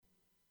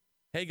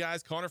Hey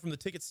guys, Connor from the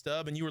Ticket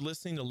Stub, and you are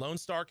listening to Lone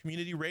Star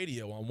Community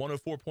Radio on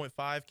 104.5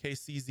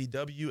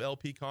 KCZW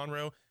LP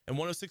Conroe and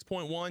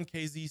 106.1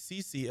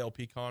 KZCC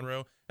LP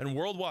Conroe, and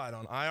worldwide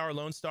on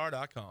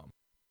irlonestar.com.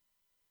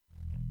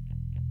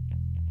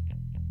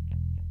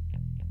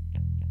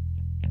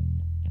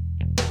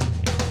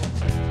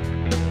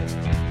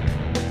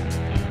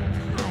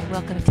 Hi,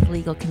 welcome to the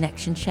Legal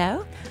Connection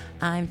Show.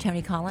 I'm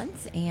Tony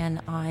Collins, and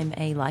I'm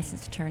a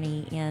licensed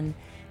attorney in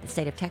the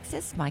state of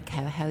Texas. My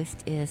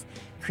co-host is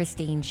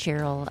Christine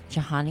Cheryl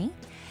Jahani,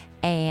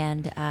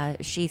 and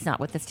she's not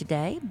with us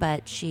today,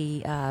 but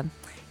she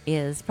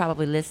is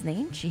probably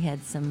listening. She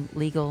had some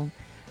legal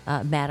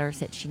matters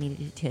that she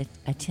needed to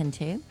attend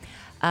to.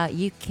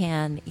 You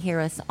can hear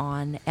us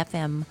on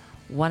FM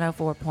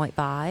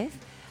 104.5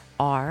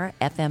 or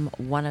FM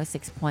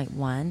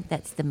 106.1.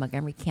 That's the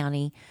Montgomery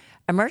County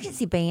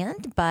emergency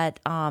band, but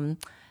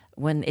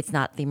when it's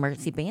not the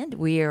emergency band,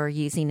 we are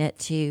using it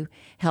to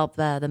help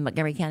the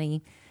Montgomery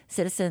County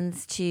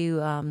citizens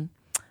to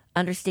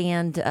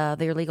understand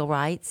their legal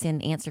rights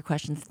and answer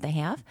questions that they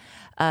have.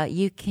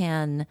 You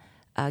can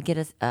get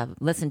us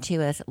listen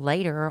to us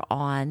later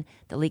on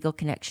the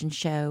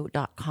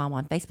legalconnectionshow.com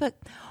on Facebook,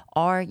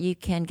 or you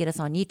can get us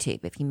on YouTube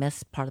if you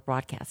miss part of the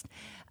broadcast.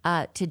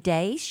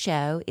 Today's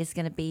show is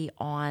going to be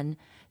on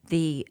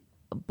the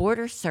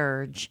border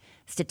surge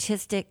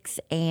statistics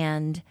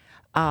and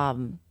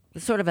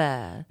sort of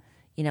a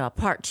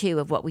part two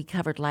of what we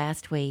covered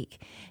last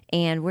week,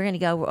 and we're going to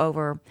go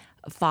over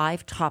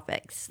 5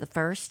 topics. The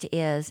first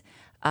is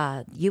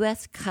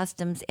U.S.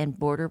 Customs and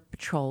Border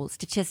Patrol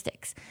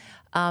statistics.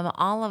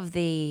 All of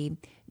the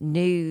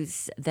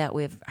news that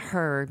we've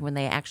heard when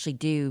they actually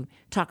do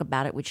talk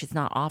about it, which is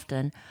not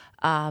often,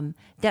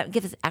 don't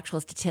give us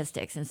actual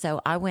statistics. And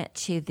so I went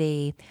to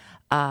the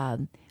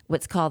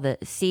what's called the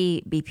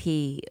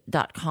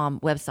CBP.com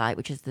website,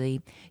 which is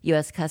the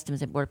U.S.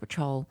 Customs and Border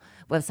Patrol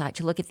website,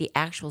 to look at the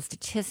actual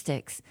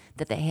statistics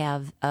that they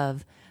have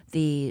of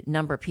the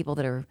number of people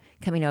that are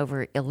coming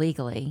over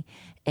illegally.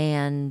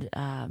 And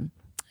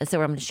so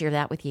I'm going to share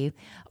that with you.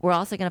 We're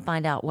also going to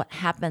find out what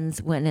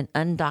happens when an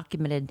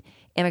undocumented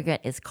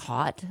immigrant is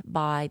caught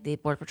by the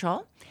Border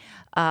Patrol,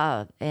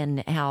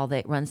 and how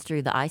that runs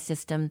through the ICE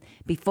system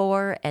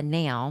before and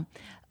now.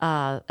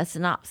 A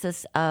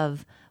synopsis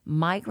of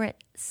migrant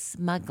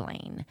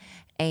smuggling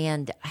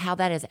and how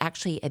that is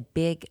actually a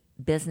big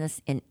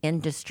business and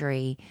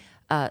industry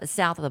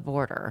south of the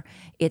border.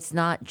 It's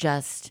not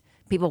just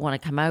people want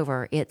to come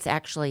over, it's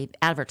actually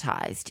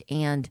advertised.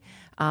 And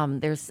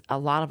there's a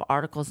lot of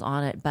articles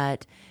on it,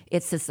 but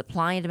it's a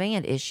supply and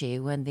demand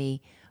issue. When the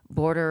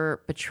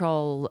Border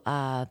Patrol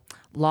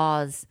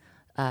laws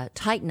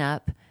tighten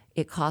up,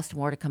 it costs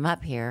more to come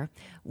up here.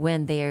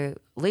 When they're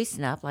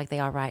loosen up, like they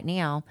are right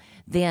now,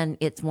 then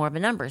it's more of a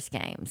numbers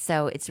game.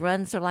 So it's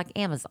run sort of like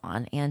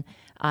Amazon. And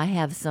I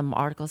have some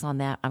articles on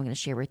that I'm going to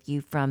share with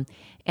you from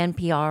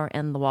NPR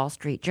and the Wall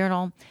Street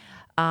Journal.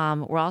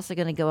 We're also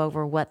going to go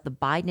over what the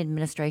Biden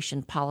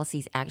administration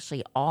policies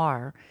actually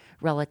are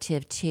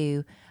relative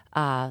to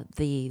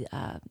the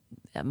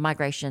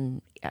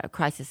migration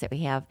crisis that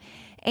we have.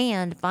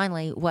 And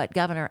finally, what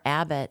Governor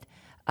Abbott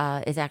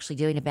is actually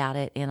doing about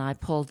it. And I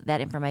pulled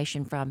that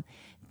information from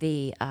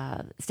the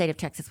State of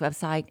Texas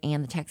website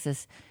and the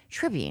Texas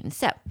Tribune.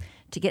 So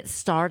to get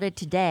started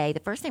today, the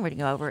first thing we're going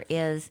to go over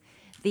is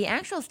the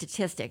actual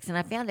statistics. And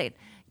I found it,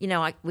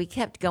 we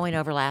kept going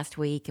over last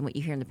week, and what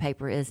you hear in the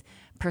paper is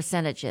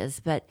percentages.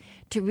 But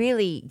to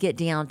really get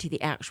down to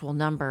the actual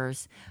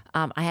numbers,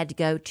 I had to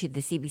go to the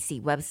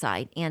CBC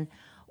website. And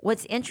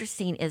what's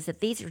interesting is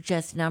that these are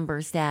just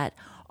numbers that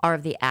are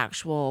of the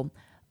actual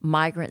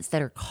migrants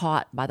that are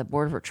caught by the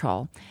Border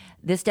Patrol.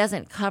 This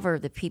doesn't cover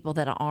the people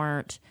that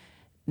aren't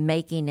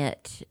making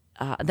it,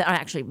 that are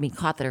actually being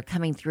caught, that are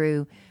coming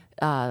through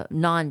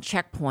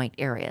non-checkpoint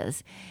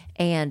areas.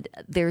 And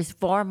there's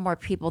far more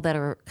people that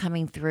are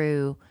coming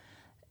through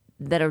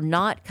that are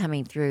not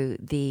coming through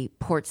the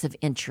ports of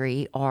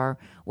entry or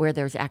where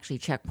there's actually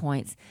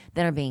checkpoints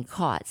that are being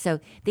caught. So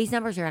these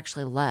numbers are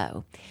actually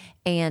low.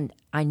 And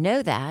I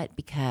know that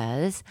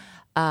because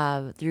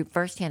through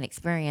firsthand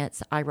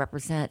experience, I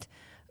represent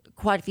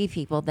quite a few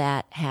people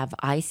that have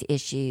ICE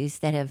issues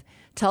that have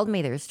told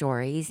me their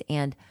stories,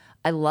 and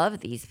I love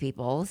these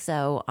people.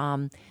 So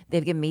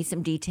they've given me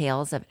some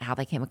details of how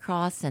they came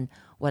across and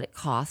what it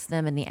cost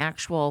them, and the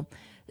actual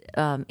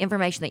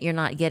information that you're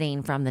not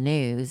getting from the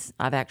news.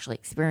 I've actually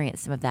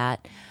experienced some of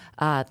that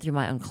through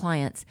my own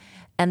clients.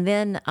 And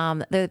then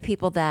there are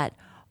people that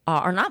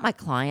are not my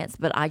clients,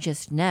 but I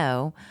just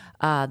know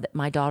that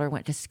my daughter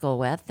went to school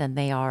with, and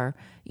they are,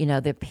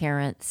 their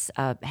parents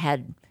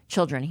had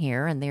children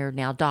here, and they're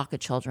now DACA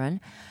children.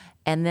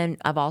 And then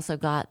I've also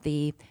got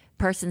the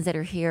persons that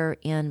are here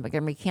in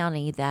Montgomery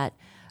County that,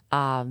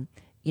 I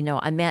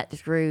met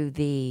through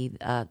the,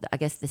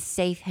 the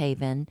Safe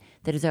Haven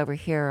that is over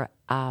here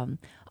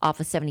off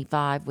of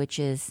 75, which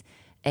is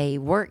a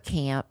work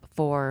camp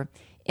for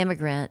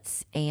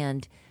immigrants.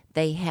 And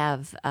they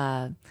have,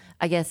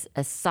 I guess,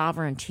 a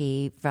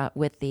sovereignty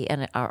with the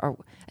or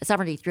a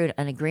sovereignty through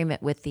an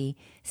agreement with the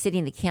city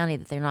and the county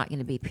that they're not going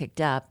to be picked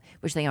up,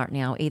 which they aren't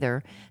now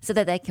either, so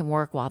that they can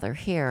work while they're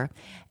here.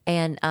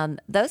 And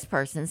those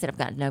persons that I've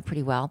gotten to know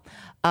pretty well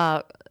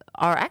are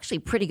actually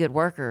pretty good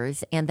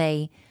workers, and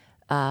they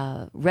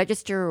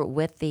register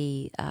with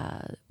the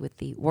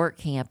work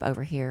camp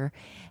over here,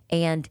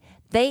 and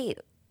they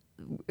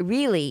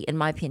really, in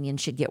my opinion,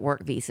 should get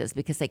work visas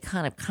because they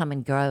kind of come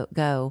and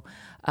go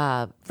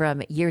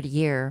from year to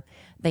year.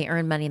 They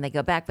earn money and they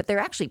go back, but they're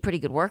actually pretty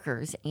good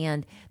workers,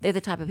 and they're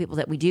the type of people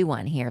that we do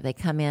want here. They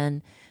come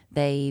in,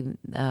 they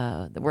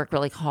work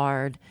really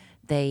hard,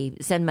 they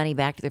send money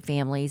back to their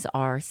families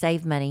or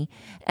save money,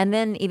 and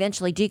then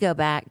eventually do go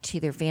back to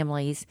their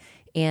families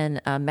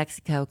in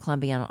Mexico,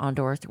 Colombia,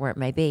 Honduras, where it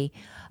may be.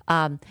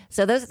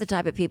 So those are the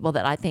type of people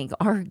that I think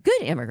are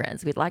good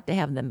immigrants. We'd like to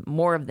have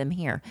more of them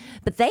here.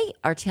 But they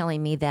are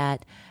telling me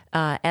that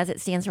as it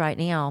stands right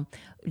now,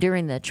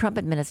 during the Trump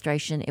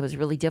administration, it was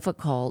really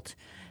difficult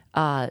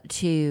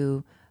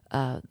to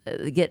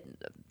get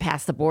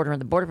past the border and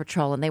the Border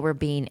Patrol, and they were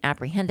being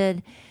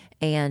apprehended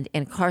and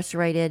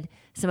incarcerated.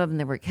 Some of them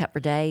they were kept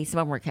for days. Some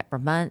of them were kept for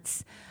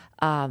months.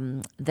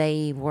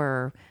 They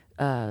were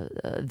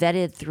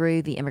vetted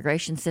through the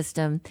immigration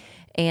system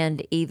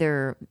and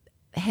either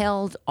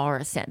held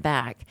or sent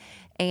back.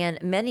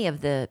 And many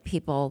of the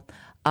people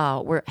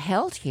were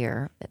held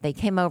here. They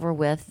came over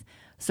with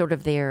sort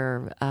of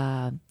their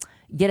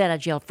get out of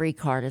jail free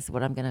card is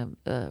what I'm going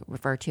to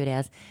refer to it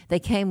as. They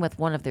came with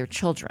one of their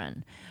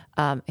children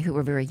who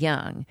were very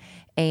young.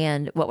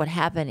 And what would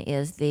happen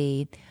is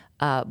the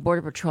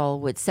Border Patrol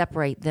would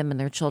separate them and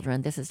their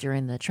children. This is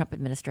during the Trump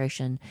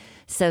administration,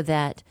 so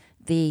that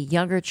the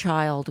younger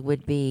child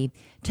would be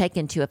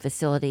taken to a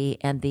facility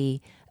and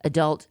the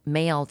adult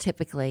male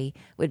typically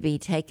would be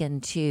taken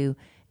to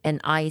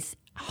an ICE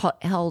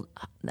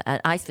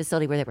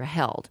facility where they were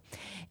held.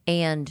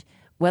 And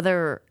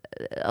whether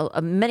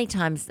many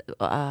times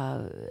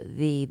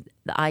the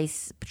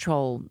ICE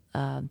patrol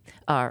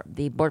or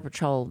the Border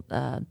Patrol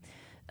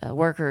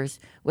workers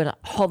would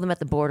hold them at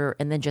the border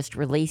and then just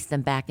release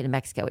them back into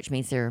Mexico, which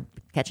means they're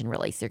catch and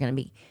release. They're going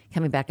to be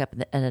coming back up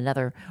in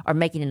another or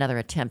making another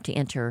attempt to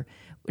enter,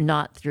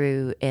 not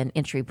through an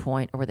entry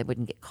point or where they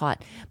wouldn't get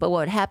caught. But what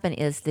would happen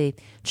is the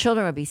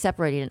children would be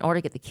separated. In order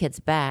to get the kids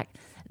back,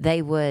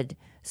 they would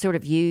sort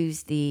of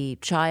use the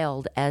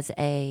child as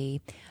a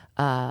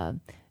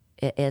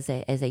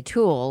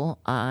tool,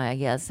 I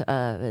guess,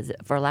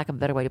 for lack of a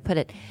better way to put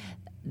it.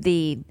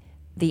 The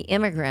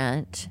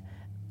immigrant,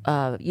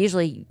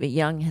 usually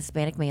young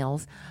Hispanic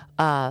males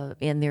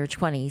in their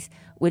 20s,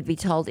 would be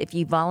told if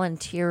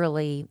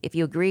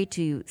you agree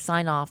to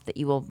sign off that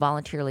you will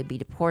voluntarily be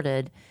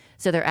deported,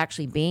 so they're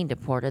actually being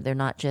deported, they're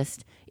not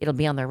just, it'll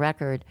be on their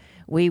record,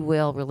 we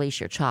will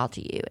release your child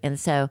to you. And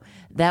so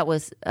that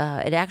was,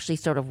 it actually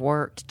sort of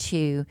worked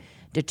to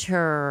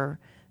deter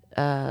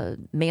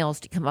males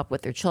to come up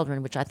with their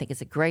children, which I think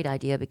is a great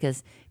idea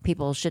because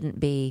people shouldn't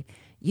be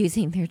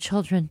using their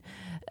children,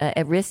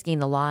 risking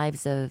the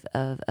lives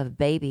of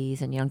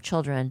babies and young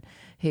children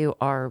who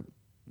are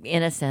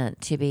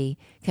innocent to be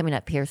coming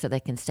up here so they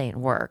can stay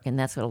and work. And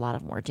that's what a lot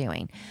of them are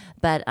doing.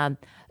 But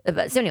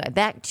so anyway,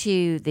 back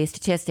to the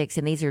statistics,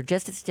 and these are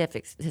just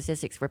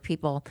statistics for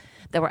people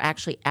that were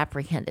actually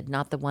apprehended,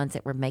 not the ones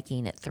that were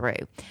making it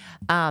through.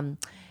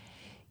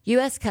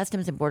 U.S.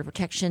 Customs and Border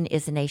Protection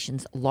is the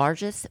nation's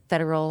largest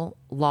federal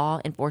law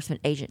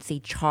enforcement agency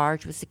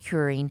charged with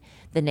securing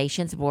the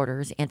nation's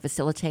borders and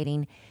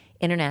facilitating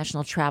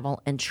international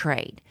travel and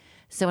trade.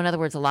 So in other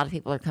words, a lot of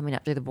people are coming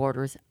up through the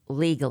borders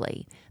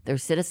legally. They're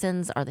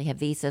citizens, or they have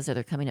visas, or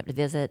they're coming up to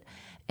visit,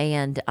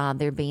 and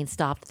they're being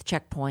stopped at the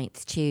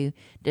checkpoints to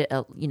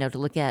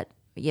look at.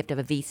 You have to have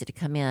a visa to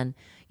come in,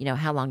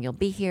 how long you'll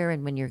be here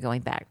and when you're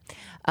going back.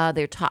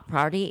 Their top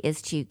priority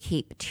is to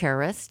keep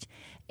terrorists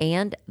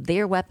and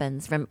their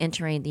weapons from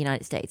entering the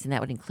United States, and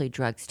that would include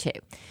drugs too.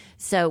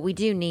 So we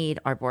do need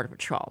our Border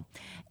Patrol.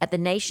 At the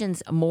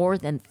nation's more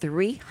than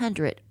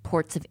 300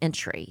 ports of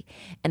entry,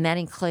 and that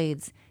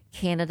includes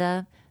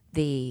Canada,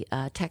 the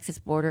Texas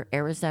border,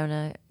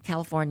 Arizona,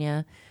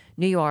 California,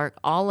 New York,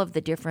 all of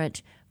the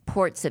different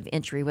ports of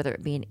entry, whether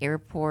it be an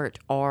airport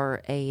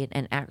or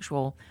an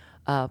actual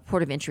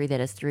port of entry that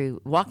is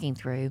walking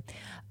through,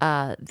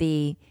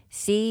 the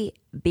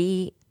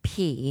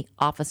CBP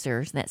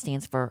officers, and that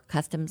stands for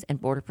Customs and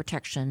Border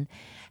Protection,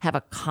 have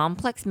a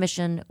complex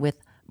mission with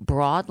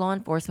broad law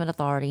enforcement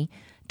authority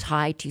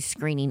tied to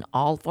screening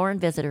all foreign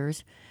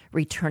visitors,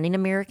 returning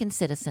American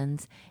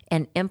citizens,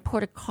 and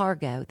imported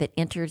cargo that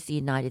enters the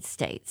United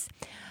States.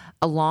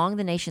 Along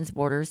the nation's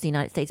borders, the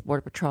United States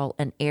Border Patrol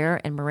and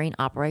air and marine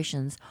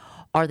operations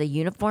are the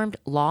uniformed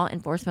law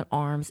enforcement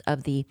arms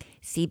of the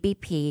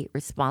CBP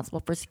responsible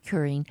for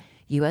securing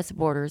U.S.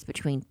 borders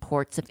between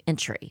ports of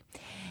entry.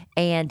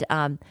 And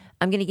I'm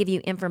going to give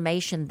you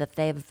information that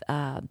they've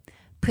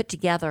put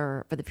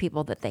together for the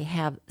people that they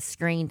have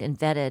screened and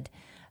vetted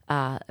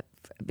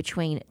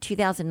between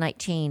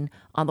 2019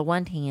 on the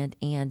one hand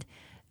and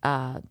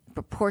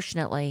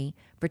proportionately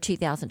for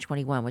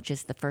 2021, which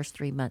is the first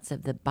 3 months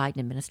of the Biden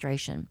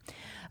administration.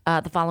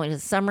 The following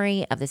is a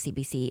summary of the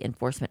CBC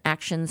enforcement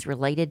actions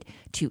related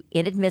to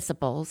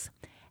inadmissibles,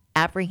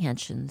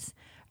 apprehensions,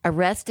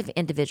 arrest of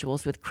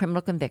individuals with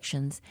criminal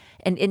convictions,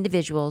 and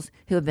individuals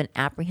who have been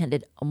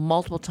apprehended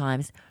multiple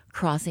times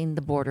crossing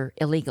the border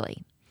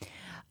illegally.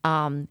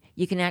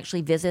 You can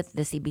actually visit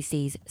the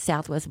CBC's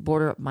Southwest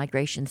Border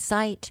Migration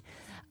site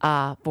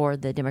for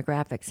the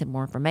demographics and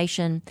more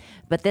information.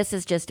 But this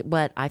is just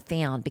what I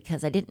found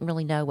because I didn't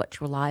really know what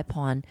to rely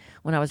upon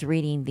when I was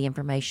reading the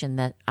information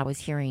that I was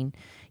hearing,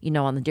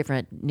 on the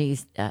different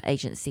news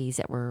agencies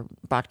that were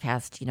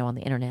broadcast, on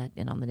the internet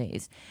and on the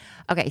news.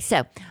 Okay,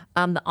 so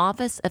the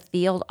Office of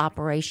Field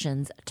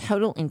Operations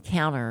total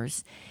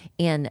encounters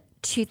in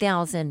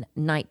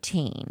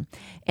 2019,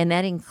 and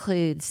that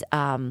includes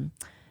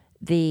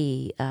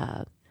the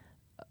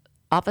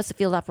Office of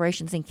Field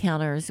Operations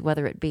encounters,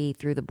 whether it be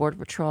through the Border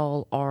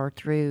Patrol or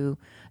through,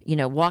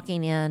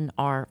 walking in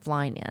or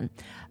flying in.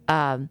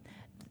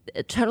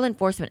 Total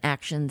enforcement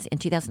actions in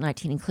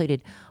 2019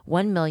 included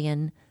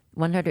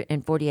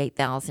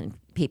 1,148,000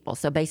 people.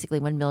 So basically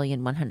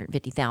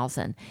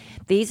 1,150,000.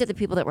 These are the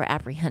people that were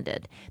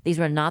apprehended. These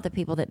were not the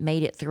people that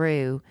made it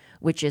through,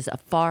 which is a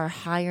far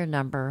higher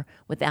number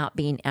without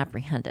being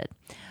apprehended.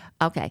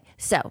 Okay,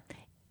 so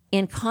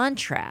in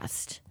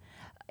contrast,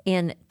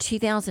 in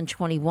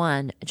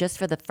 2021, just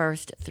for the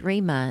first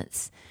 3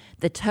 months,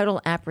 the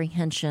total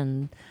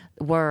apprehension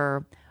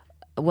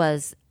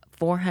was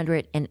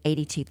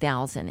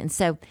 482,000. And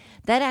so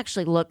that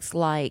actually looks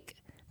like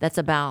that's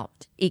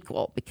about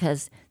equal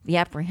because the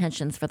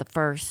apprehensions for the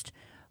first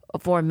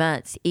 4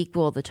 months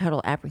equal the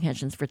total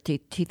apprehensions for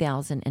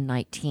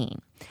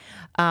 2019.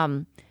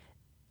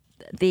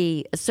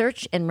 The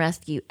search and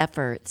rescue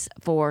efforts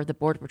for the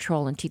Border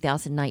Patrol in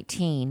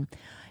 2019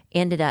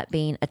 ended up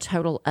being a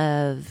total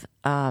of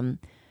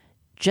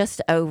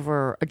just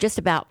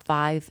about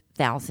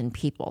 5,000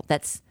 people.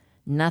 That's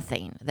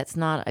nothing. That's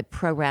not a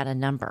pro rata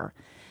number.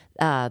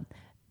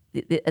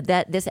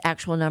 This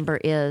actual number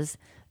is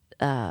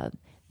the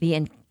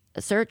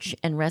search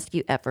and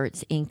rescue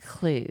efforts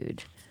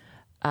include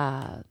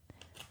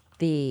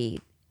the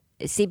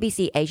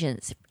CBC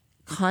agents'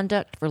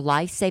 conduct for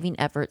life-saving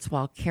efforts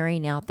while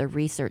carrying out their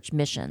research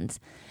missions.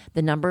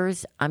 The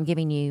numbers I'm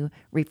giving you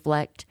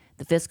reflect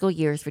the fiscal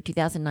years for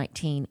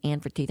 2019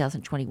 and for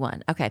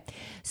 2021. Okay,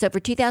 so for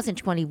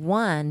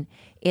 2021,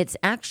 it's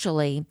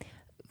actually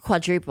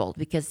quadrupled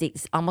because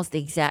it's almost the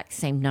exact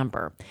same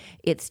number.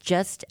 It's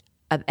just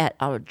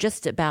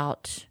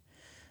about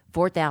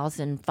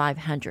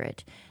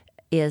 4,500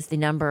 is the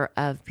number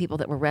of people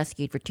that were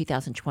rescued for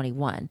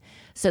 2021.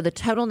 So the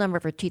total number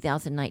for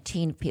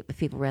 2019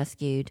 people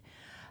rescued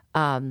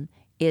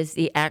is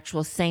the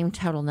actual same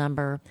total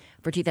number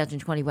for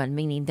 2021,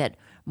 meaning that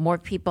more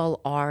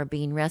people are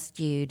being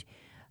rescued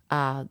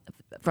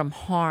from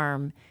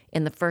harm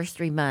in the first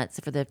 3 months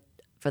for the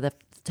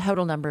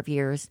total number of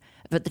years,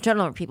 but the total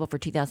number of people for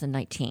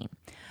 2019.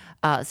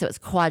 So it's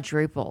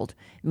quadrupled,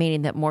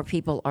 meaning that more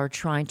people are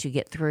trying to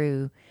get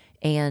through,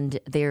 and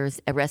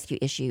there's a rescue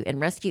issue. And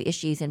rescue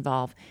issues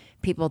involve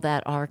people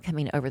that are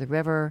coming over the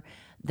river,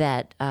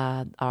 that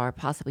are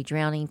possibly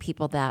drowning,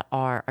 people that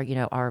are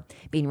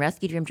being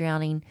rescued from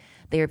drowning.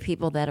 There are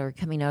people that are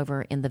coming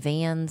over in the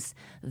vans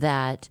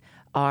that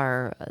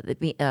are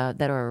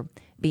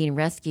being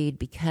rescued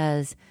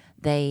because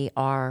they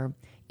are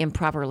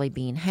improperly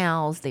being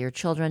housed. They are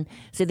children.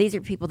 So these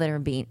are people that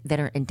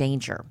are in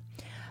danger.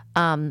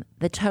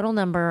 The total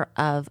number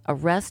of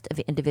arrests of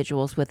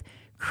individuals with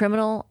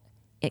criminal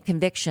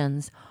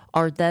convictions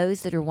are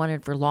those that are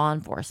wanted for law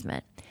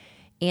enforcement.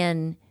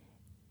 In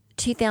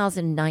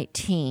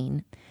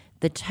 2019,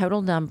 the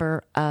total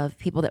number of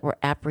people that were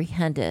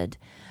apprehended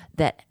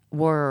that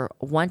were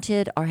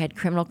wanted or had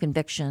criminal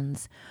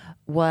convictions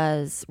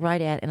was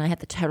right at, and I have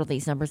to total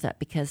these numbers up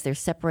because they're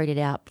separated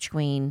out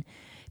between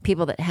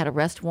people that had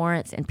arrest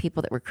warrants and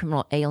people that were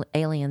criminal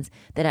aliens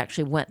that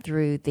actually went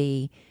through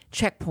the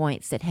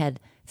checkpoints that had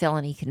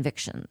felony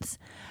convictions.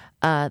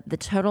 The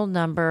total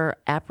number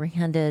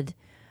apprehended,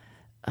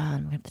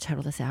 I'm going to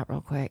total this out real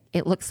quick.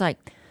 It looks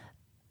like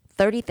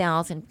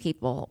 30,000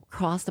 people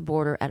crossed the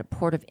border at a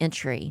port of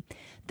entry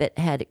that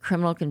had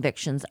criminal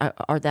convictions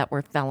or that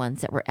were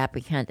felons that were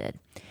apprehended.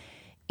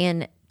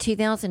 In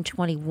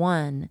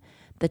 2021,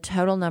 the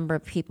total number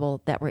of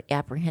people that were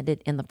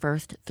apprehended in the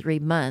first 3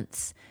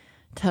 months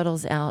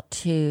totals out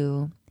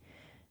to,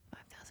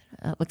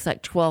 looks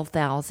like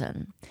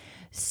 12,000.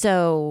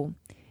 So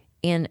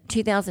in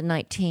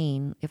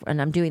 2019,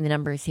 and I'm doing the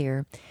numbers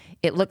here,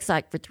 it looks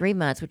like for 3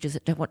 months, which is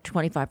at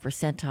 25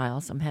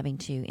 percentile, so I'm having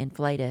to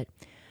inflate it.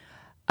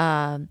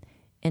 In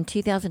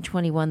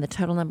 2021, the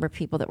total number of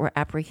people that were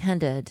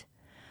apprehended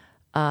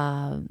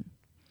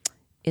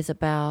is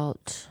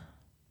about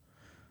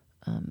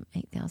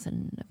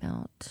 8,000.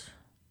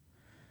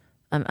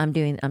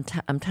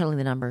 I'm totaling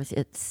the numbers.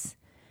 It's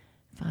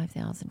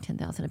 5,000,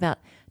 10,000. About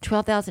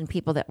 12,000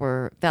 people that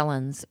were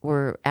felons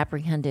were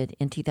apprehended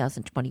in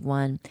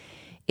 2021.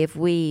 If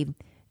we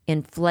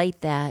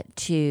inflate that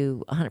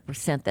to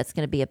 100%, that's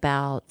going to be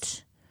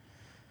about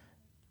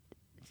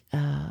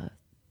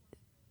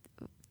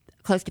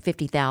close to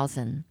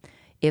 50,000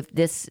 if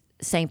this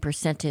same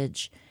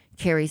percentage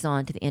carries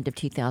on to the end of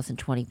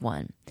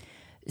 2021.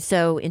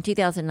 So in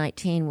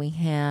 2019, we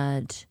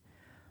had,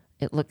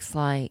 it looks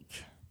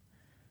like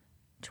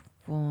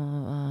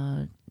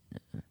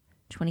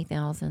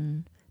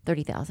 20,000,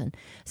 30,000.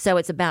 So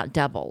it's about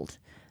doubled.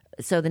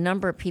 So the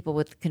number of people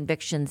with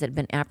convictions that have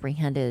been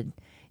apprehended,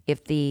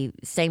 if the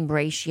same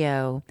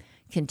ratio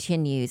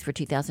continues for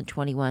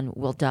 2021,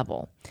 will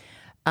double.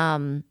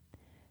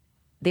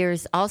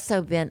 There's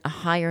also been a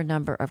higher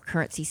number of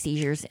currency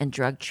seizures and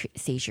drug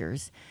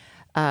seizures.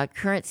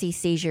 Currency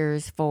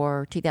seizures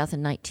for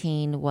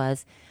 2019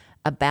 was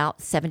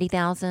about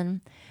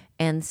 70,000,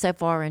 and so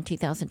far in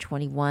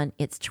 2021,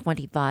 it's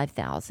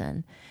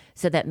 25,000.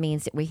 So that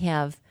means that we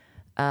have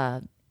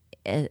a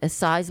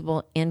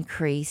sizable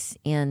increase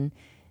in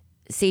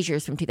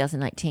seizures from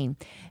 2019.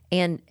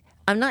 And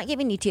I'm not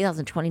giving you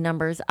 2020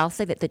 numbers. I'll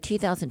say that the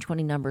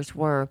 2020 numbers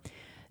were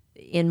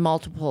in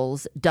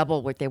multiples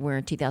double what they were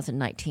in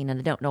 2019, and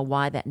I don't know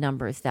why that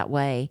number is that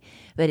way,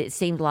 but it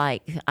seemed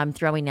like I'm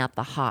throwing out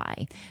the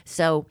high.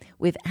 So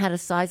we've had a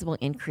sizable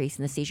increase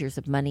in the seizures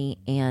of money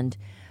and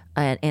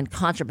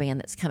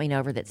contraband that's coming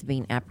over that's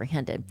being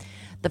apprehended.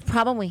 The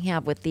problem we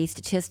have with these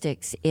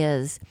statistics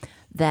is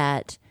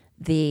that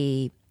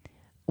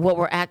what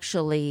we're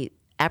actually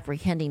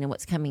apprehending and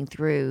what's coming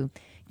through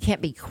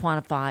can't be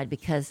quantified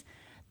because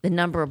the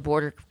number of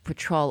Border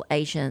Patrol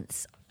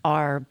agents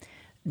are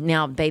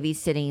now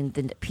babysitting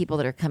the people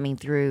that are coming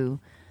through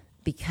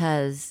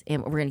because,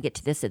 and we're going to get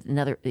to this at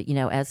another,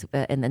 as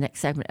in the next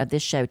segment of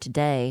this show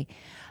today,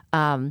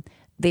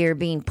 they're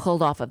being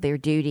pulled off of their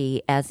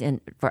duty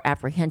for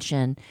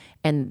apprehension,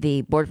 and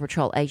the Border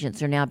Patrol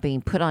agents are now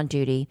being put on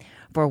duty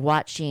for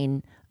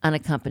watching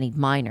unaccompanied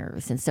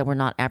minors, and so we're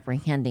not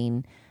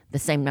apprehending the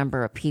same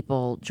number of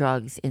people,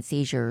 drugs, and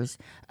seizures,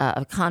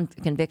 of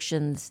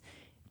convictions,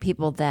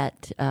 people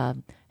that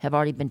have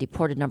already been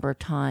deported a number of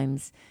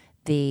times,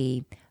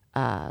 the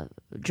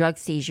drug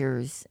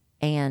seizures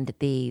and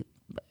the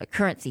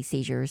currency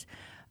seizures,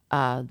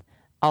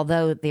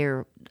 although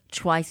they're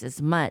twice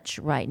as much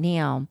right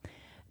now,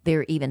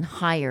 they're even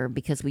higher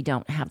because we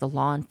don't have the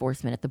law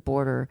enforcement at the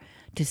border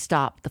to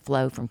stop the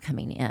flow from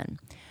coming in.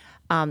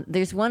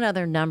 There's one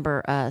other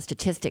number,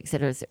 statistics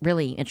that is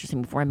really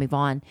interesting before I move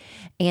on,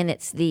 and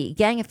it's the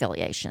gang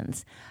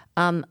affiliations.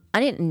 I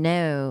didn't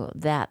know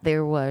that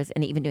there was,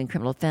 and even doing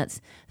criminal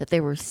offense, that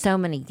there were so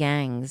many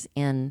gangs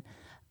in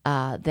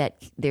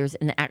that there's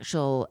an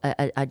actual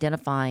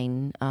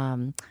identifying,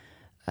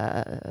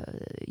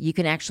 you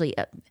can actually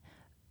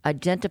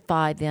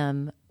identify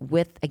them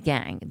with a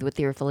gang, with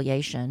their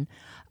affiliation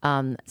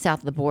south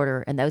of the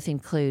border, and those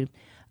include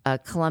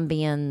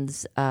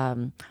Colombians,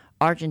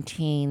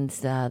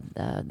 Argentines, the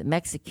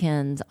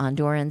Mexicans,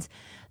 Hondurans.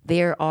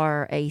 There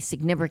are a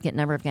significant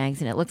number of gangs,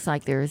 and it looks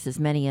like there's as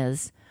many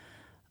as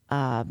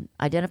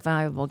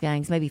identifiable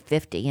gangs, maybe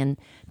 50. And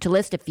to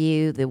list a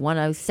few, the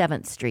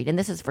 107th Street, and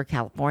this is for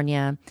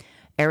California,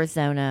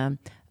 Arizona,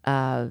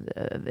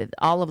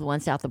 all of the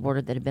ones south of the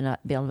border that have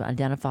been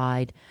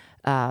identified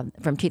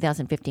from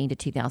 2015 to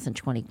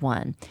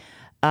 2021.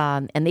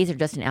 And these are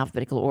just in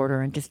alphabetical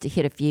order. And just to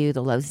hit a few,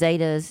 the Los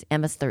Zetas,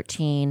 MS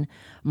 13,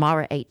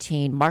 Mara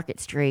 18, Market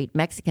Street,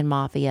 Mexican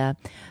Mafia,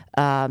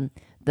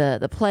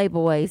 the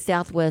Playboy,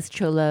 Southwest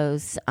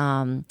Cholos.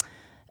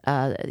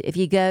 If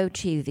you go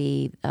to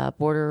the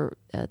border,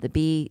 the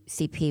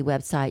BCP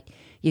website,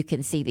 you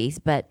can see these.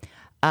 But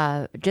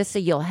just so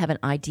you'll have an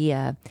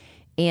idea,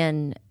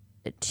 in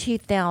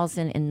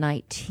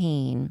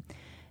 2019,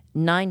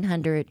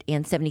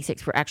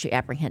 976 were actually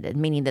apprehended,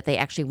 meaning that they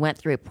actually went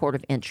through a port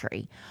of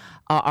entry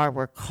or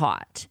were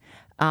caught.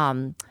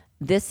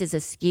 This is a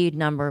skewed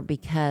number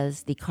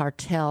because the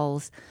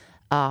cartels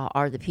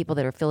are the people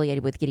that are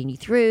affiliated with getting you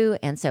through,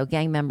 and so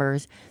gang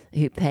members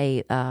who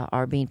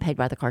are being paid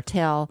by the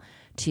cartel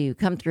to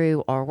come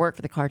through or work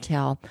for the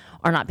cartel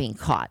are not being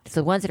caught.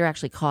 So the ones that are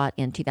actually caught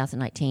in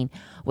 2019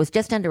 was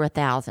just under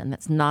 1,000.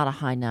 That's not a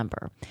high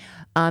number.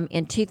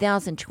 In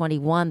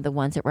 2021, the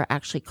ones that were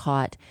actually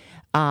caught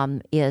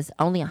is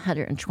only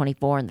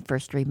 124 in the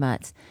first 3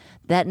 months.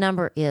 That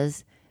number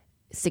is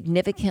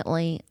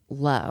significantly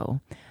low.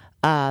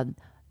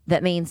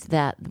 That means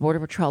that the Border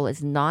Patrol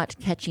is not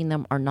catching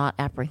them or not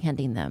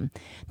apprehending them.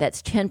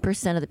 That's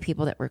 10% of the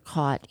people that were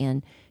caught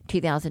in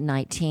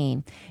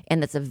 2019,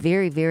 and that's a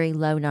very, very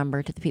low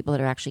number to the people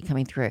that are actually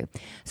coming through.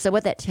 So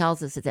what that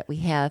tells us is that we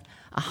have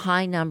a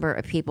high number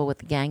of people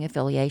with gang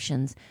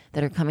affiliations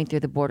that are coming through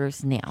the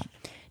borders now.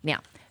 Now,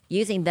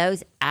 using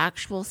those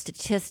actual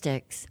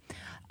statistics,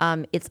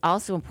 it's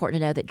also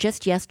important to know that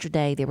just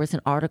yesterday there was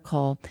an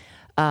article.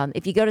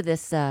 If you go to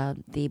this,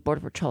 the Border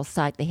Patrol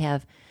site, they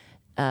have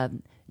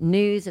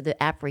news of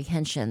the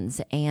apprehensions,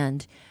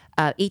 and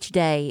each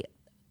day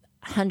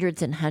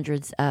hundreds and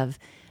hundreds of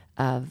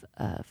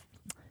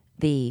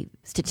the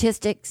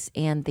statistics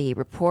and the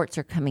reports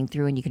are coming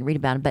through, and you can read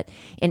about them. But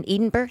in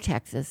Edinburgh,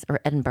 Texas, or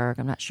Edinburgh,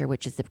 I'm not sure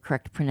which is the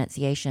correct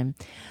pronunciation,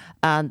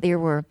 there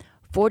were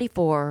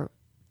 44,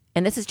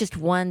 and this is just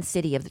one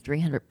city of the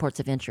 300 ports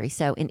of entry.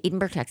 So in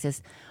Edinburgh,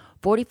 Texas,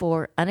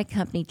 44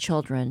 unaccompanied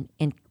children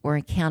were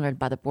encountered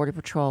by the Border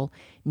Patrol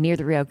near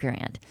the Rio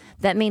Grande.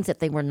 That means that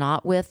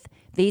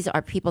these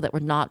are people that were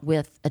not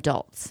with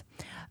adults.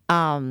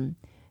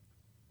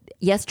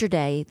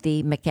 Yesterday,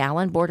 the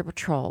McAllen Border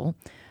Patrol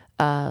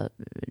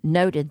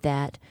noted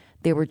that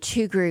there were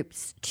two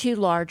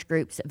large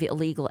groups of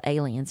illegal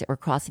aliens that were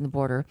crossing the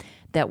border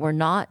that were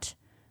not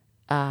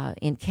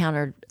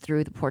encountered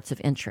through the ports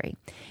of entry.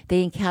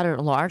 They encountered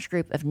a large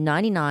group of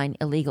 99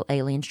 illegal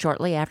aliens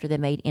shortly after they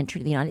made entry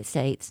to the United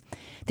States.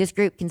 This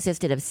group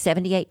consisted of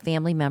 78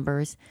 family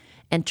members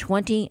and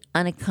 20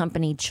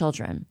 unaccompanied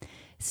children.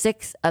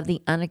 6 of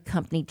the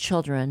unaccompanied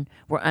children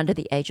were under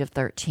the age of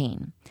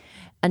 13.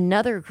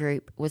 Another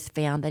group was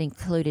found that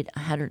included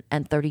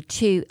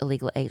 132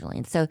 illegal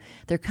aliens. So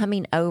they're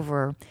coming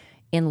over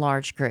in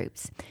large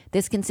groups.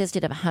 This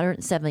consisted of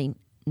 170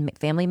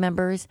 family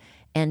members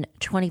and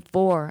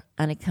 24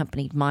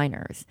 unaccompanied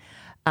minors.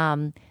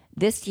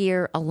 This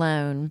year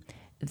alone,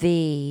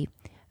 the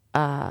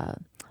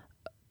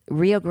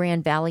Rio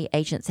Grande Valley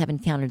agents have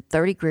encountered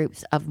 30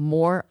 groups of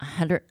more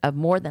than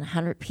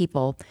 100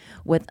 people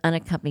with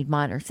unaccompanied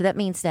minors. So that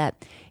means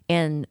that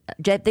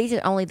these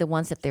are only the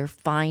ones that they're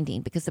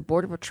finding, because the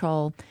Border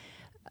Patrol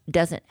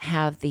doesn't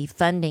have the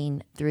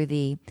funding through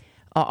the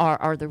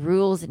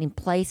rules in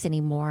place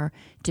anymore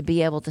to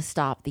be able to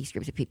stop these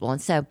groups of people.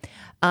 And so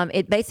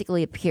it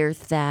basically appears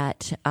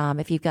that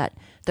if you've got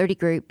 30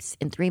 groups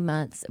in 3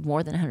 months of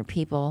more than 100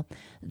 people,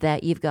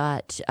 that you've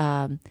got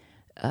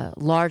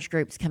large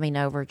groups coming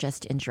over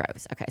just in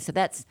droves. Okay, so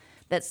that's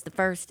the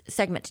first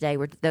segment today,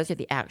 where those are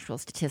the actual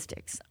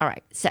statistics. All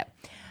right, so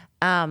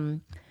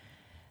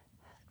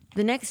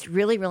the next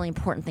really, really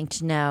important thing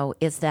to know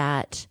is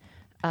that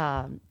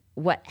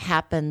what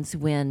happens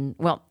when,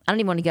 well, I don't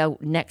even want to go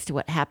next to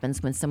what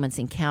happens when someone's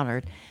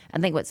encountered. I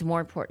think what's more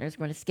important is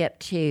we're going to skip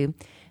to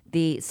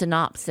the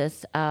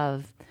synopsis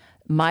of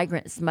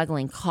migrant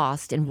smuggling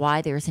cost and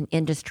why there's an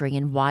industry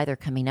and why they're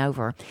coming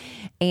over.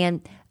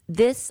 And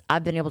this,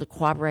 I've been able to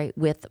corroborate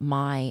with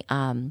my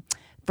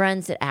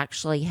friends that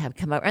actually have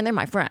come over, and they're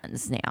my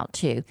friends now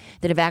too,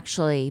 that have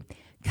actually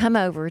come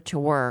over to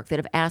work, that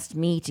have asked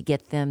me to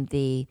get them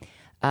the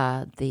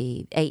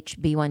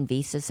HB1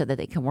 visas so that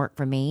they can work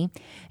for me.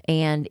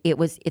 And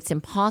it's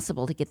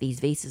impossible to get these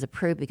visas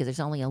approved because there's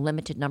only a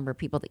limited number of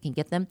people that can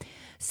get them.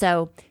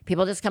 So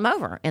people just come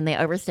over and they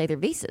overstay their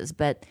visas.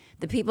 But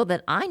the people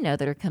that I know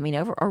that are coming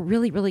over are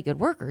really, really good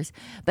workers.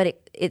 But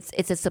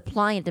it's a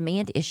supply and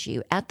demand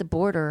issue. At the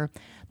border,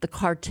 the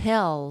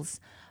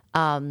cartels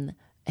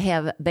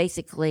have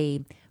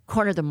basically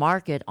corner the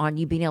market on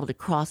you being able to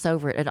cross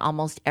over it at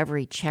almost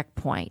every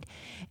checkpoint.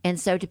 And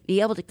so to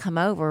be able to come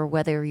over,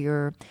 whether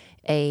you're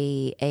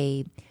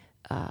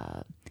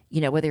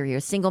whether you're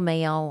a single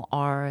male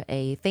or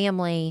a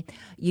family,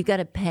 you got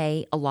to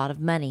pay a lot of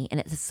money, and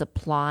it's a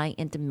supply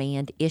and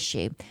demand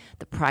issue.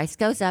 The price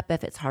goes up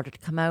if it's harder to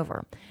come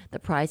over. The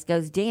price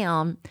goes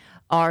down,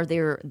 or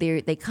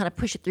they kind of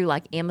push it through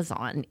like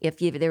Amazon. If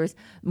there's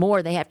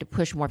more, they have to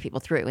push more people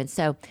through. And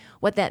so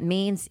what that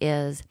means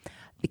is,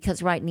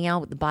 because right now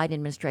with the Biden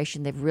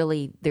administration,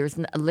 there's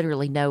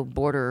literally no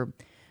border.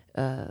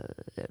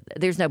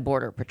 There's no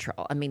border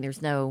patrol. I mean,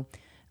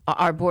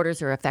 our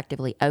borders are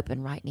effectively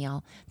open right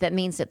now. That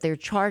means that they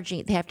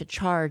have to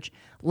charge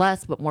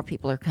less, but more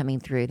people are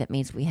coming through. That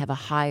means we have a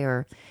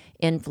higher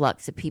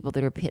influx of people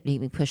that are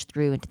being pushed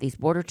through into these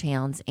border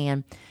towns.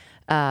 And,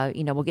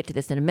 we'll get to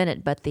this in a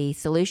minute, but the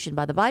solution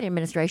by the Biden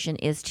administration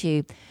is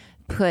to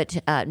put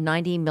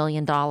 $90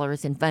 million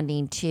in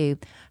funding to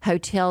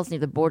hotels near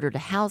the border to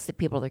house the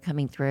people that are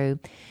coming through.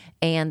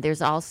 And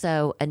there's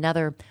also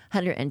another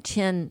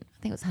 110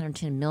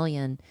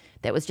 million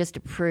that was just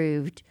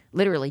approved,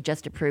 literally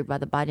just approved by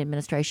the Biden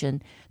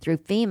administration through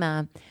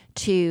FEMA,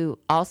 to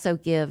also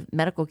give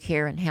medical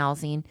care and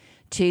housing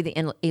to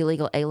the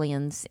illegal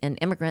aliens and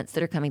immigrants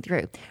that are coming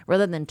through.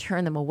 Rather than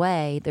turn them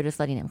away, they're just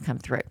letting them come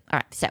through. All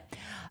right, so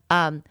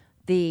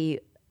the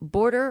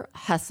border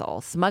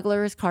hustle,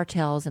 smugglers,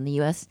 cartels, and the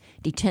U.S.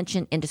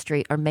 detention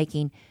industry are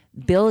making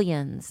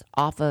billions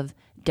off of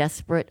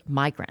desperate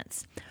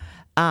migrants.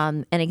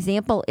 An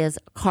example is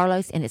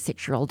Carlos and his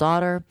 6-year-old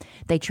daughter.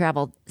 They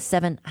traveled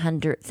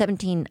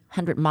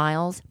 1,700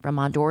 miles from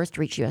Honduras to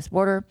reach the U.S.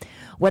 border.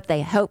 What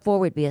they hoped for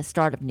would be a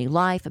start of new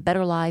life, a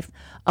better life,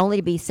 only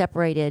to be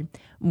separated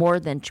more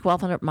than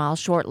 1,200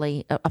 miles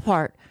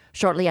apart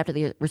shortly after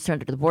they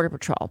returned to the Border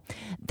Patrol.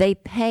 They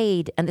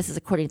paid, and this is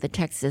according to the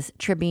Texas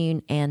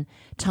Tribune and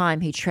Time,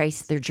 who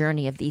traced their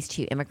journey of these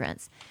two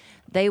immigrants.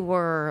 They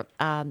were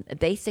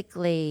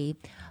basically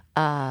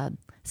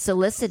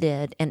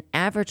solicited and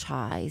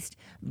advertised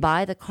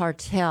by the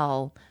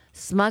cartel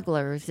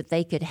smugglers that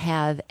they could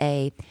have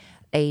a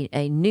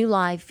a new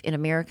life in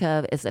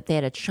America. As if they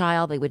had a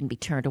child, they wouldn't be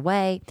turned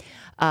away.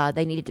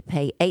 They needed to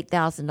pay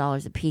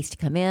 $8,000 apiece to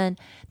come in.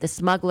 The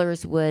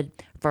smugglers would,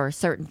 for a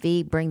certain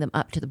fee, bring them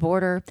up to the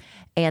border.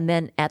 And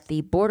then at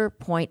the border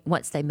point,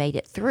 once they made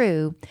it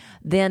through,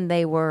 then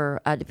they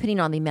were, depending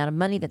on the amount of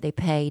money that they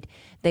paid,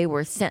 they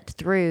were sent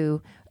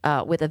through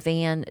with a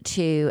van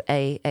to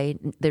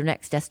their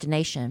next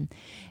destination.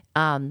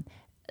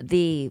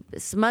 The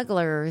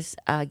smugglers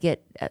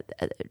get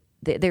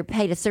they're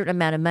paid a certain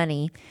amount of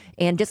money,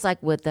 and just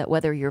like with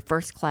whether you're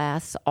first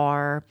class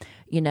or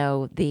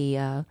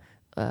the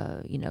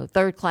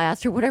third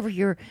class or whatever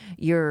your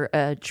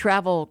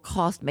travel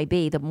cost may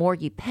be, the more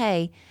you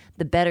pay,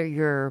 the better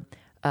your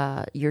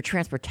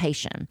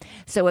transportation.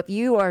 So if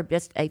you are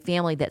just a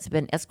family that's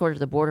been escorted to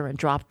the border and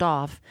dropped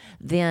off,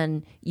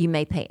 then you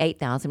may pay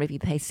 $8,000. If you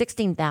pay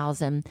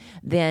 $16,000,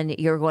 then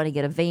you're going to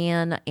get a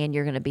van and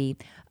you're going to be,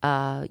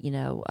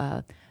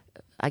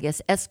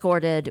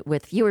 escorted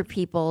with fewer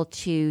people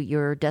to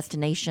your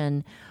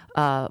destination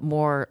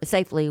more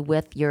safely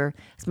with your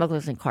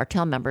smugglers and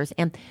cartel members.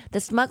 And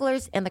the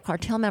smugglers and the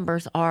cartel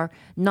members are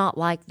not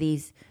like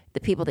the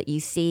people that you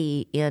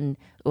see in,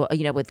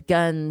 with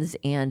guns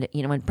and,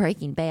 in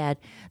Breaking Bad.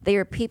 They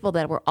are people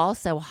that were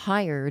also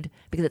hired,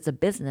 because it's a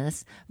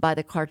business, by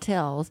the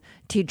cartels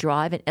to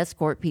drive and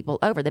escort people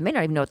over. They may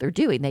not even know what they're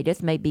doing. They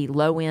just may be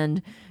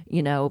low-end,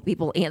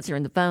 people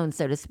answering the phone,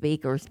 so to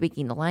speak, or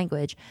speaking the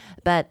language.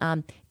 But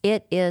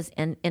it is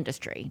an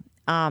industry.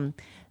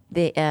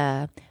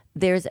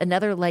 There's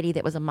another lady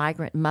that was a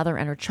migrant mother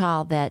and her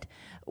child that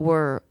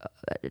were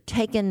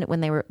taken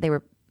when they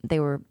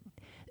were.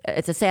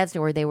 It's a sad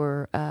story. They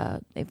were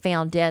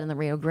found dead in the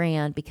Rio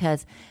Grande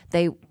because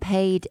they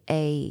paid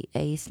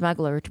a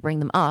smuggler to bring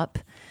them up.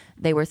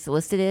 They were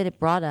solicited,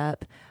 brought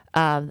up.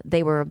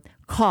 They were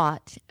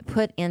caught,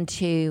 put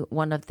into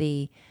one of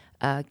the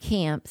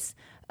camps.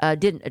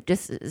 Didn't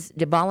just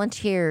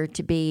volunteer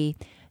to be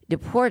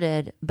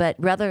deported, but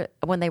rather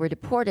when they were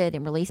deported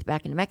and released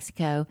back into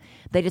Mexico,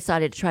 they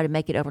decided to try to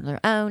make it over on their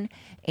own,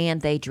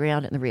 and they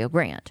drowned in the Rio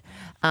Grande.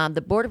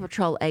 The Border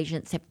Patrol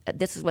agents,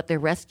 this is what their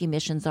rescue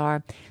missions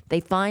are. They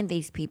find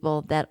these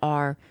people that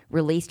are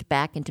released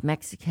back into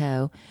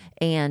Mexico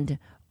and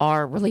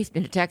are released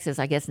into Texas,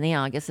 I guess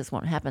now. I guess this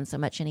won't happen so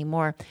much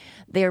anymore.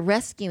 They're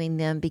rescuing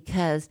them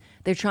because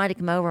they're trying to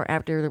come over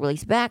after they're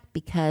released back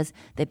because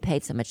they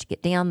paid so much to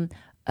get down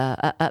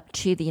up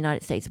to the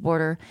United States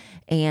border,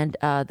 and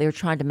they're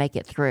trying to make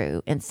it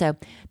through. And so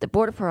the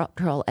Border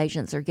Patrol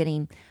agents are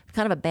getting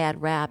kind of a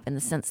bad rap in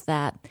the sense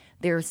that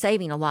they're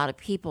saving a lot of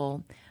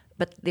people,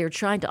 but they're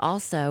trying to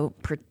also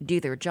do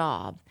their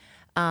job.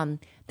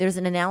 There's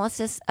an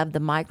analysis of the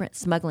migrant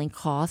smuggling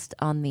cost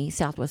on the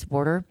southwest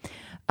border.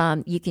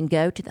 You can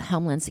go to the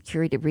Homeland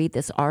Security to read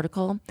this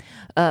article,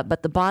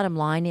 but the bottom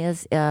line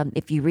is,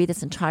 if you read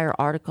this entire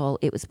article,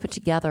 it was put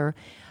together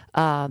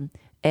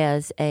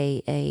as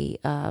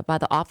by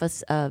the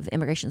Office of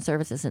Immigration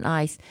Services and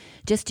ICE,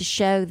 just to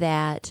show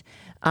that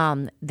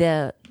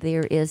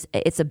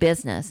it's a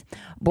business.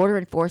 Border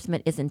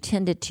enforcement is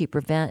intended to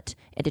prevent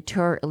and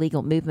deter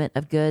illegal movement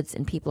of goods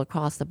and people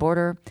across the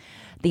border.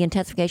 The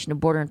intensification of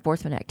border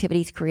enforcement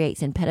activities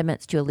creates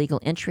impediments to illegal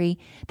entry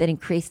that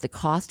increase the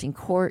cost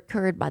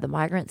incurred by the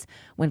migrants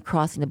when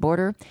crossing the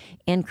border.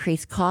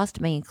 Increased cost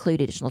may include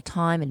additional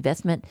time,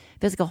 investment,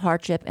 physical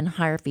hardship, and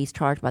higher fees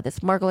charged by the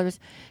smugglers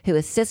who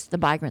assist the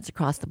migrants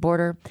across the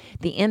border.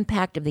 The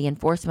impact of the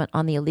enforcement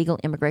on the illegal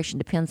immigration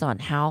depends on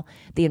how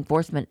the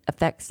enforcement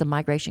affects the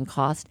migration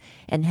cost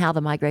and how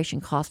the migration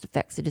cost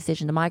affects the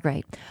decision to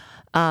migrate.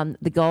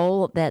 The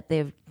goal that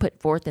they've put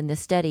forth in this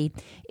study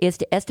is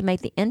to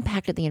estimate the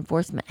impact of the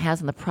enforcement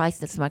has on the price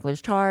that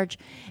smugglers charge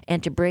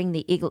and to bring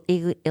the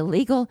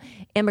illegal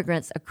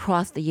immigrants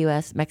across the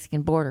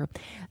U.S.-Mexican border.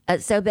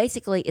 So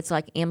basically, it's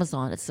like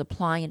Amazon. It's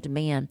supply and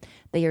demand.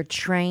 They are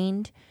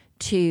trained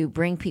to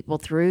bring people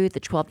through the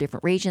 12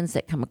 different regions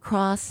that come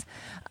across.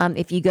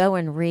 If you go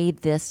and read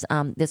this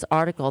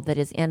article that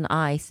is in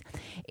ICE,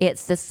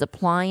 it's the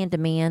supply and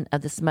demand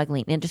of the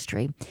smuggling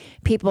industry.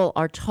 People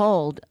are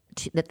told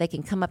that they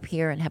can come up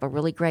here and have a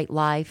really great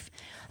life.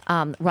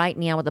 Right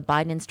now, with the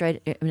Biden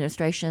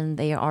administration,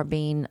 they are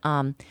being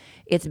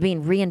it's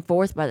being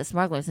reinforced by the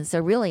smugglers, and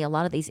so really, a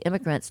lot of these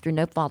immigrants, through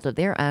no fault of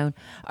their own,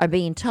 are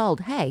being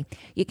told, "Hey,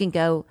 you can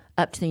go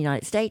up to the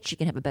United States. You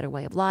can have a better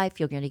way of life.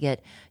 You're going to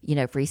get,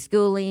 free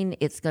schooling.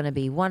 It's going to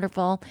be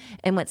wonderful."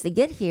 And once they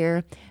get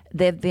here,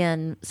 they've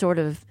been sort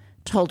of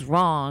told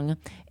wrong.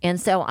 And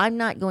so I'm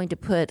not going to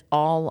put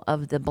all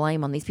of the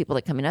blame on these people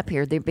that are coming up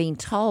here. They're being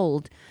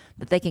told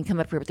that they can come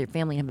up here with their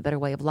family and have a better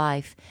way of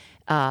life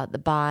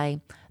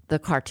by the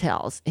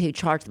cartels, who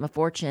charge them a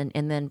fortune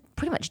and then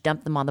pretty much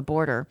dump them on the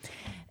border.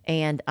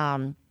 And,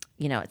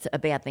 it's a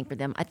bad thing for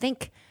them. I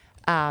think,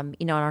 in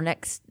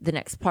the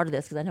next part of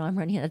this, because I know I'm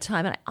running out of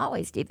time and I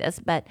always do this,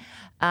 but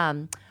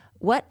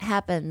what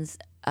happens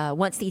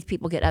once these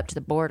people get up to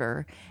the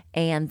border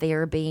and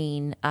they're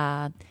being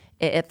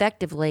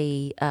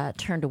effectively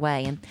turned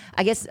away? And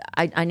I guess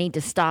I need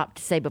to stop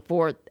to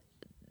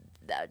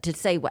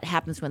say what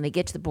happens when they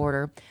get to the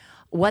border.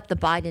 what the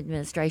Biden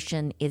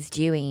administration is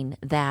doing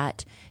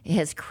that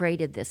has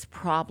created this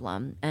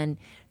problem. And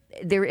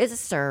there is a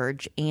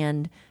surge,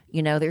 and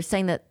they're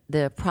saying that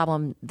the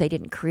problem they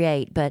didn't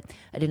create, but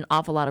I did an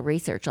awful lot of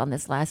research on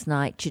this last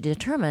night to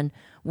determine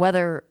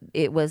whether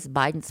it was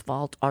Biden's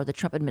fault or the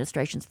Trump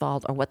administration's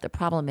fault or what the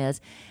problem is.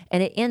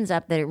 And it ends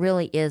up that it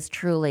really is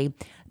truly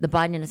the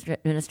Biden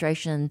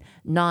administration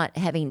not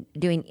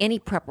doing any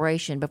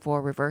preparation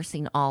before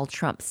reversing all the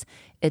Trump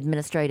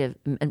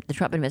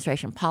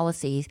administration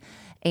policies.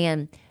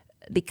 And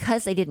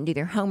because they didn't do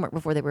their homework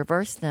before they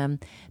reversed them,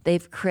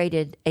 they've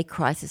created a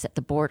crisis at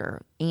the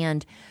border.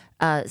 And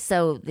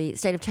so the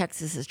state of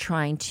Texas is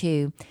trying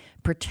to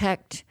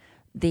protect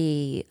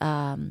the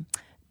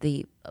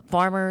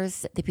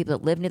farmers, the people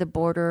that live near the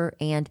border,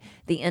 and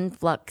the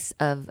influx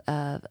of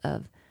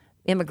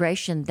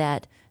immigration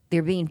that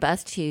they're being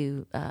bused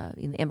to,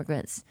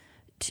 immigrants,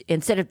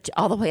 instead of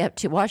all the way up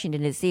to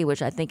Washington, D.C.,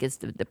 which I think is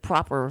the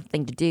proper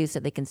thing to do so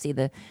they can see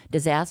the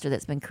disaster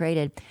that's been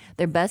created.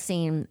 They're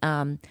busing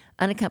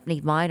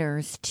unaccompanied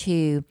minors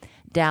to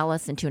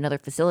Dallas and to another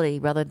facility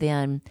rather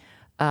than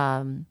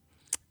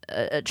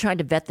trying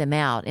to vet them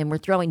out. And we're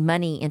throwing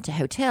money into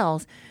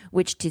hotels,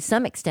 which to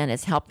some extent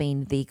is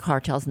helping the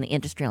cartels and the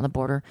industry on the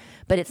border.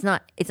 But it's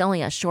not. It's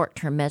only a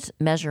short-term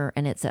measure,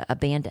 and it's a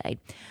Band-Aid.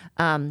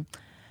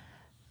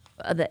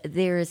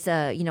 There's,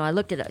 I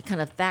looked at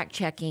kind of fact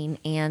checking,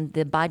 and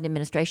the Biden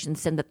administration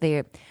said that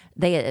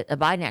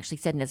Biden actually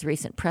said in his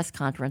recent press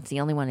conference, the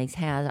only one he's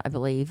had, I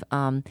believe,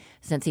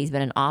 since he's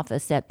been in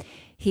office, that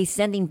he's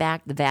sending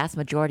back the vast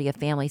majority of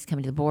families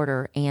coming to the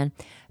border. And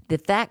the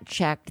fact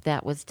check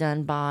that was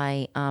done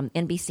by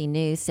NBC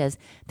News says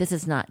this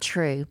is not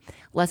true.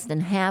 Less than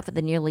half of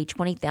the nearly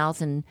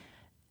 20,000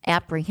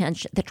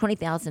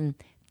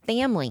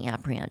 family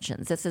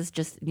apprehensions. This is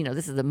just,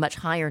 this is a much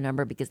higher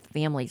number because the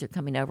families are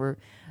coming over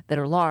that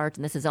are large,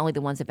 and this is only the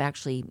ones that have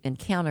actually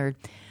encountered.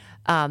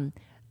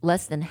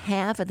 Less than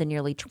half of the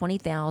nearly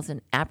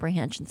 20,000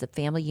 apprehensions of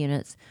family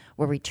units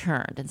were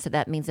returned. And so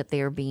that means that they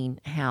are being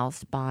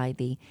housed by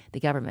the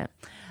government.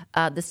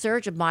 The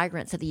surge of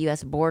migrants at the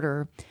U.S.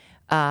 border,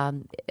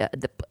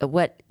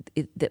 what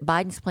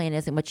Biden's plan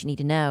is and what you need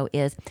to know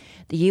is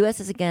the U.S.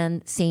 is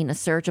again seeing a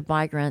surge of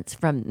migrants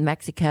from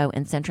Mexico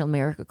and Central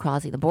America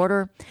crossing the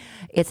border.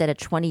 It's at a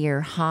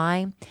 20-year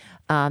high.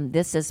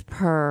 This is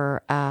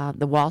per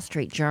the Wall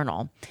Street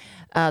Journal.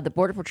 The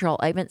Border Patrol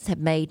agents have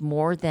made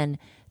more than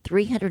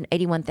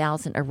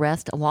 381,000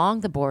 arrests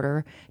along the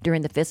border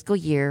during the fiscal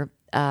year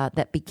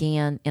that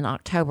began in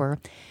October.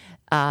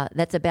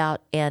 That's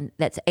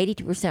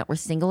 82% were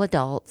single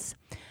adults.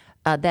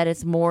 That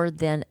is more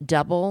than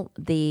double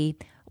the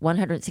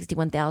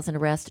 161,000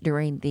 arrests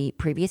during the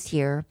previous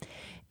year.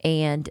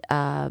 And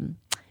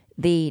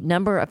the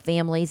number of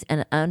families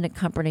and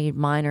unaccompanied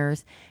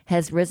minors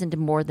has risen to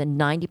more than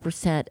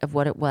 90% of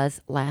what it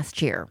was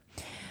last year.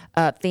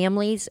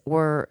 Families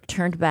were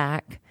turned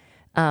back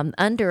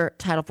under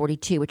Title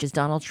 42, which is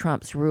Donald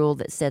Trump's rule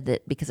that said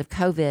that because of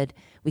COVID,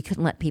 we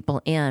couldn't let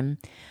people in.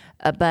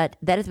 But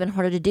that has been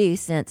harder to do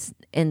since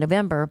in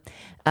November,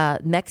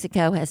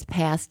 Mexico has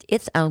passed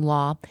its own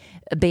law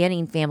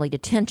banning family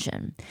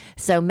detention.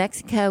 So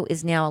Mexico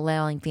is now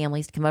allowing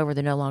families to come over.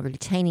 They're no longer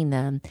detaining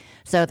them.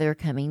 So they're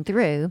coming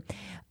through.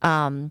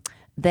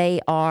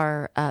 They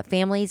are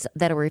families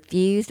that are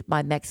refused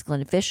by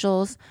Mexican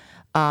officials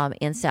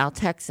in South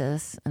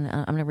Texas. And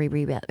I'm going to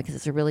reread that because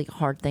it's a really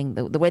hard thing.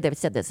 The way they've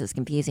said this is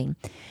confusing.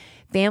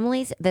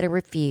 Families that are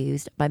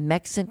refused by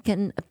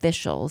Mexican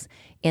officials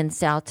in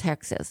South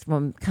Texas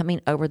from coming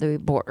over the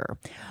border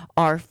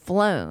are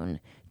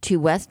flown to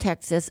West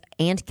Texas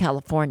and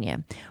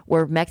California,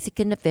 where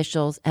Mexican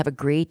officials have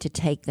agreed to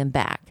take them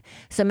back.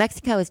 So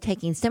Mexico is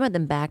taking some of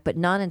them back, but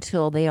not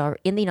until they are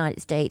in the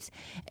United States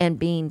and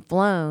being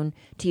flown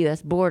to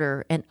U.S.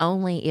 border, and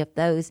only if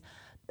those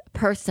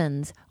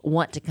persons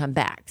want to come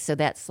back. So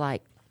that's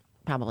like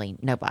probably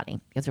nobody,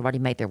 because they've already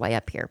made their way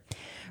up here.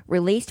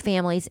 Released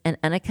families and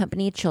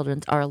unaccompanied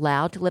children are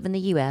allowed to live in the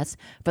U.S.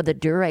 for the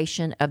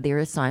duration of their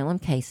asylum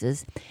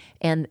cases,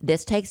 and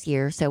this takes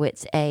years, so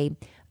it's a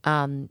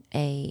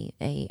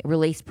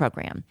release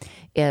program.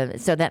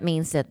 So that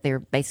means that they're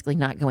basically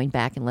not going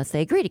back unless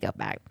they agree to go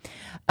back.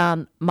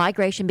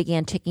 Migration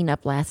began ticking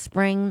up last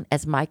spring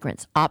as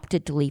migrants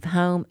opted to leave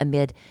home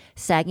amid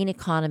sagging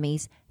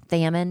economies,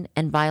 famine,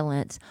 and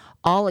violence,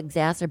 all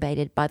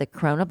exacerbated by the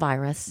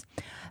coronavirus.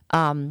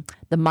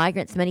 The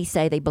migrants, many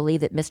say they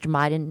believe that Mr.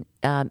 Biden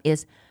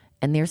is,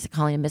 and they're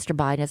calling him Mr.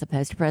 Biden as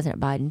opposed to President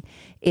Biden,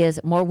 is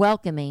more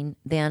welcoming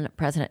than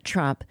President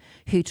Trump,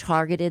 who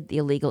targeted the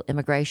illegal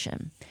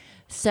immigration.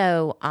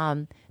 So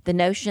the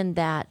notion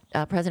that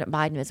President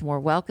Biden is more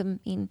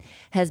welcoming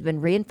has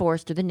been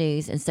reinforced through the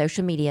news and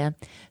social media.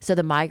 So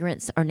the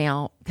migrants are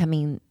now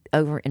coming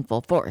over in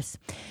full force.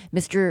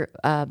 Mr.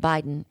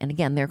 Biden, and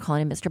again, they're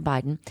calling him Mr.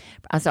 Biden,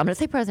 so I'm going to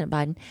say President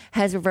Biden,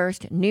 has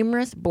reversed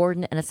numerous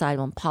border and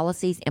asylum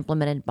policies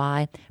implemented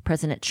by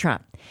President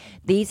Trump.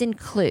 These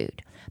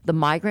include the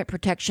migrant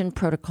protection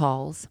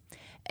protocols,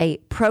 a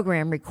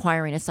program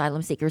requiring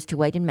asylum seekers to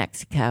wait in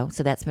Mexico,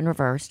 so that's been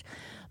reversed.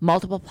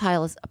 Multiple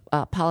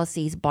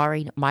policies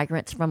barring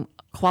migrants from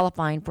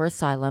qualifying for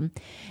asylum,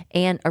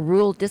 and a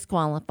rule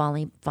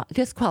disqualifying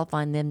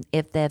them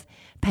if they've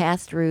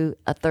passed through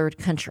a third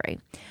country.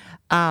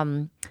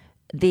 So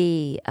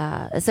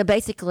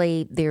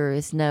basically, there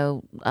is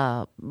no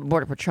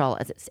border patrol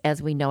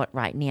as we know it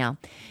right now.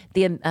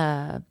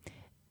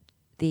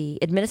 The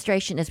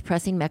administration is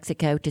pressing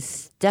Mexico to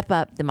step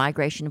up the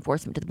migration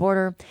enforcement to the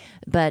border,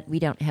 but we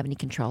don't have any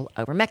control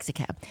over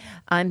Mexico.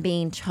 I'm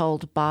being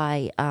told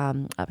by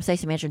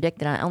Safety Manager Dick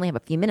that I only have a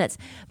few minutes,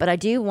 but I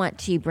do want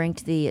to bring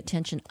to the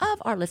attention of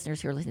our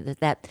listeners who are listening to this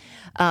that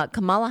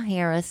Kamala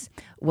Harris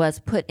was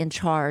put in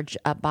charge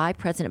by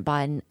President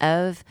Biden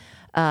of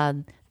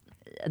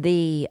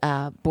the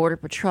Border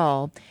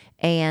Patrol,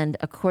 and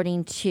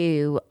according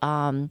to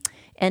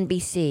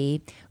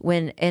NBC,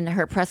 when in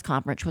her press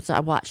conference, which I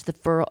watched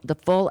the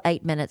full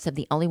 8 minutes of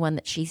the only one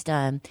that she's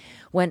done,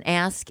 when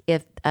asked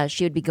if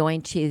she would be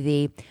going to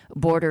the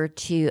border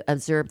to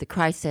observe the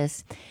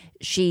crisis,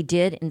 she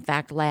did in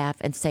fact laugh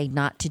and say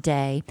not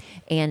today,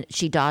 and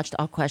she dodged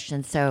all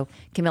questions. So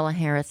Kamala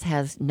Harris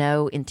has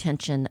no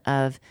intention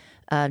of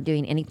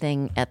doing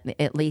anything,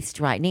 at least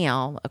right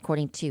now,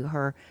 according to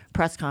her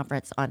press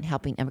conference on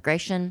helping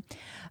immigration.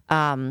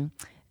 I've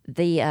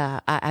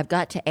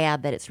got to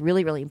add that it's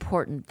really, really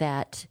important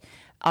that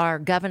our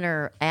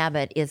Governor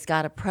Abbott has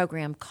got a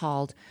program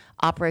called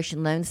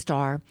Operation Lone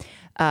Star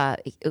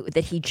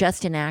that he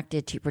just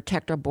enacted to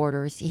protect our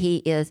borders. He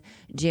is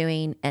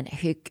doing an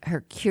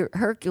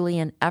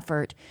Herculean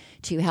effort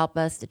to help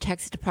us, the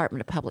Texas Department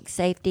of Public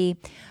Safety,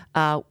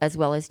 as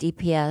well as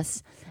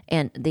DPS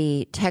and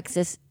the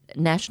Texas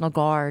National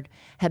Guard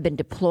have been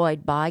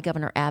deployed by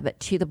Governor Abbott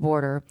to the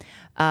border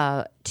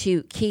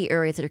to key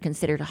areas that are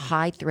considered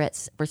high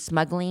threats for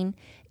smuggling,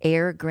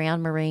 air,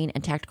 ground, marine,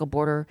 and tactical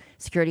border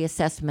security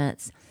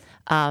assessments.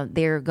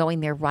 They're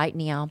going there right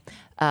now.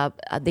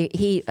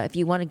 If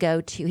you want to go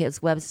to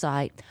his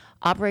website,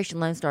 Operation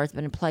Lone Star has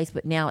been in place,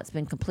 but now it's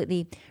been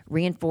completely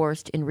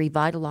reinforced and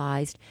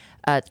revitalized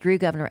through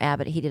Governor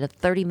Abbott. He did a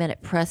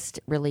 30-minute press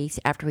release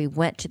after he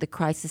went to the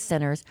crisis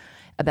centers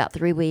about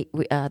 3 weeks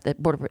at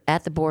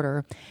the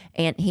border,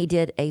 and he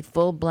did a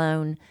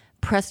full-blown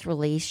press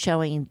release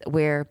showing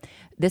where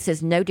this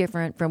is no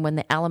different from when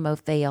the Alamo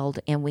failed,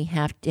 and we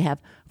have to have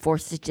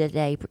forces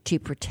today to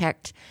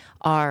protect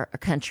our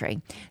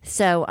country.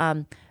 So,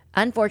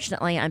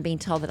 unfortunately, I'm being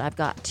told that I've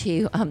got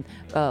to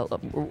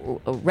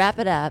wrap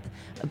it up,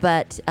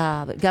 but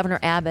Governor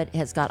Abbott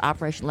has got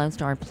Operation Lone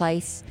Star in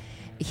place.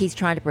 He's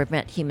trying to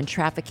prevent human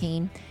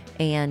trafficking,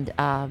 and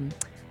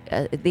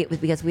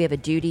because we have a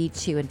duty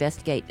to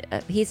investigate.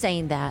 He's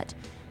saying that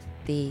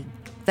the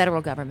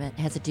federal government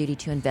has a duty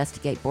to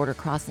investigate border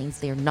crossings.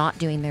 They're not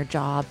doing their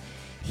job.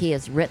 He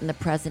has written the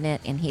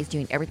president, and he's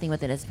doing everything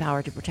within his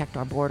power to protect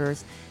our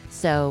borders.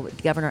 So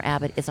Governor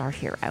Abbott is our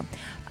hero.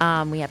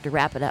 We have to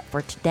wrap it up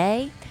for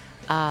today.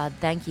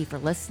 Thank you for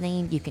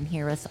listening. You can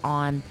hear us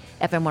on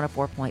FM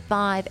 104.5,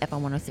 FM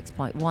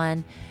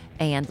 106.1,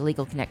 and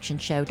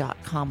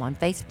thelegalconnectionshow.com on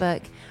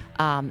Facebook.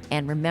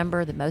 And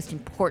remember, the most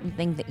important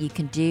thing that you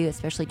can do,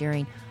 especially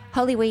during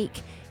Holy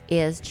Week,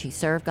 is to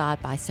serve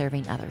God by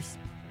serving others.